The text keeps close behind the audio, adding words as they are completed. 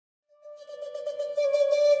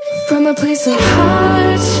From a place of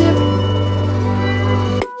hardship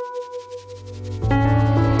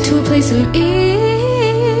to a place of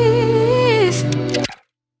ease,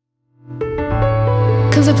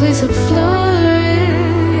 comes a place of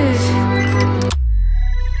flourish.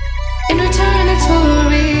 In return it's for a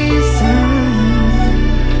reason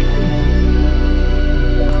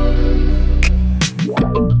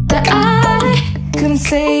that I couldn't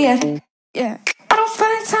say yet. Yeah, I don't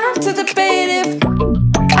find time to debate if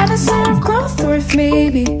I deserve growth, or if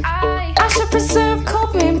maybe I should preserve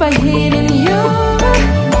coping by hating you,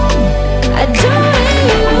 adoring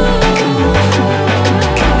you.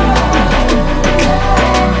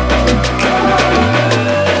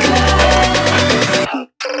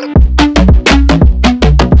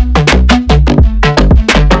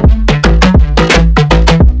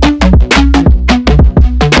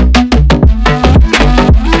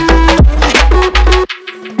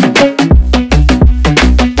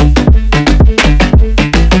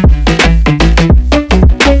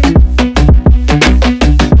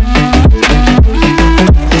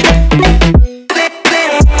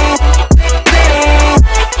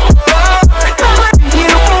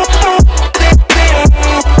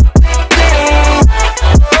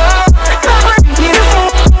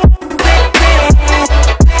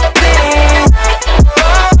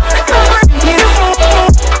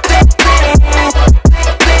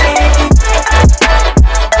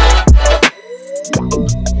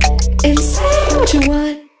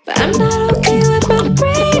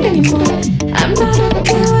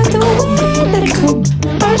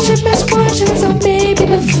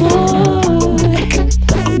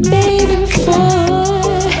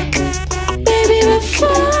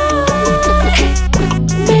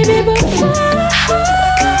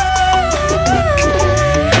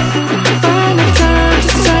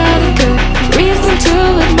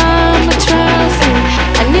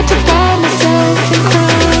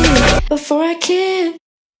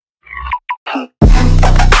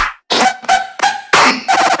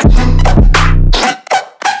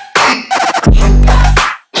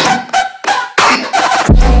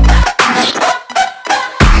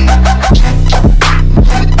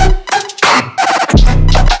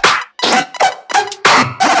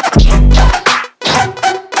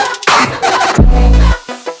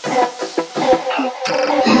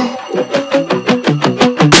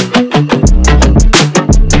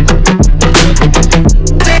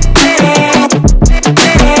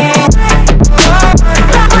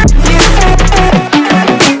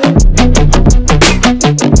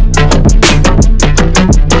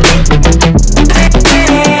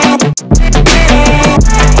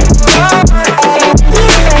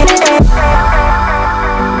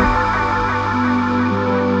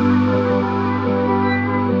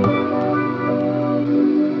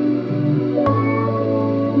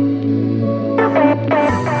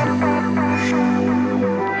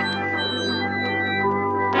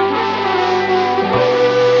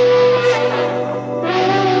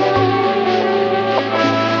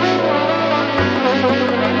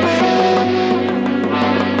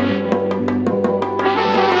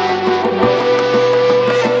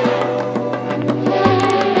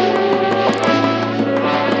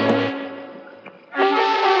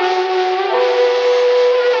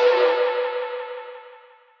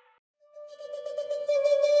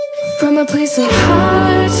 From a place of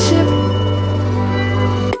hardship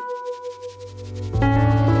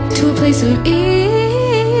to a place of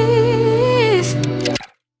ease,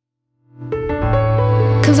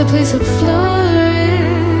 comes a place of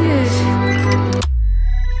flourish.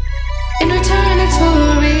 In return it's for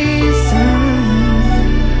a reason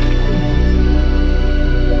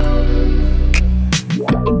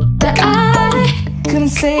that I couldn't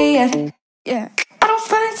say yet. Yeah, I don't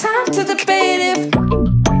find time to debate if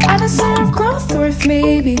I deserve growth, or if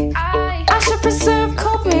maybe I should preserve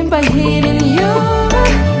coping by hating you,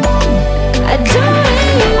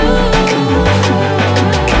 adoring you.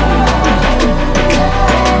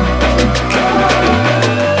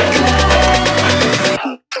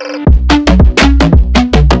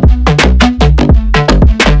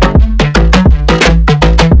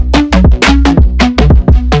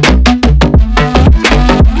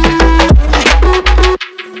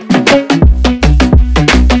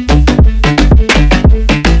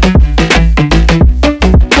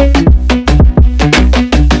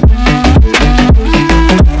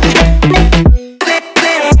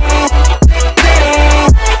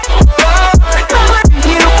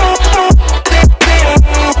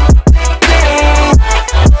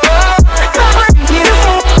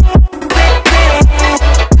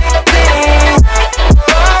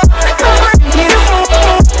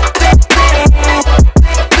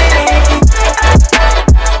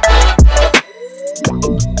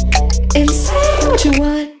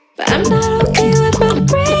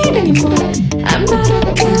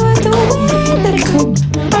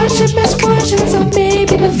 misfortunes or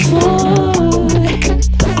maybe before.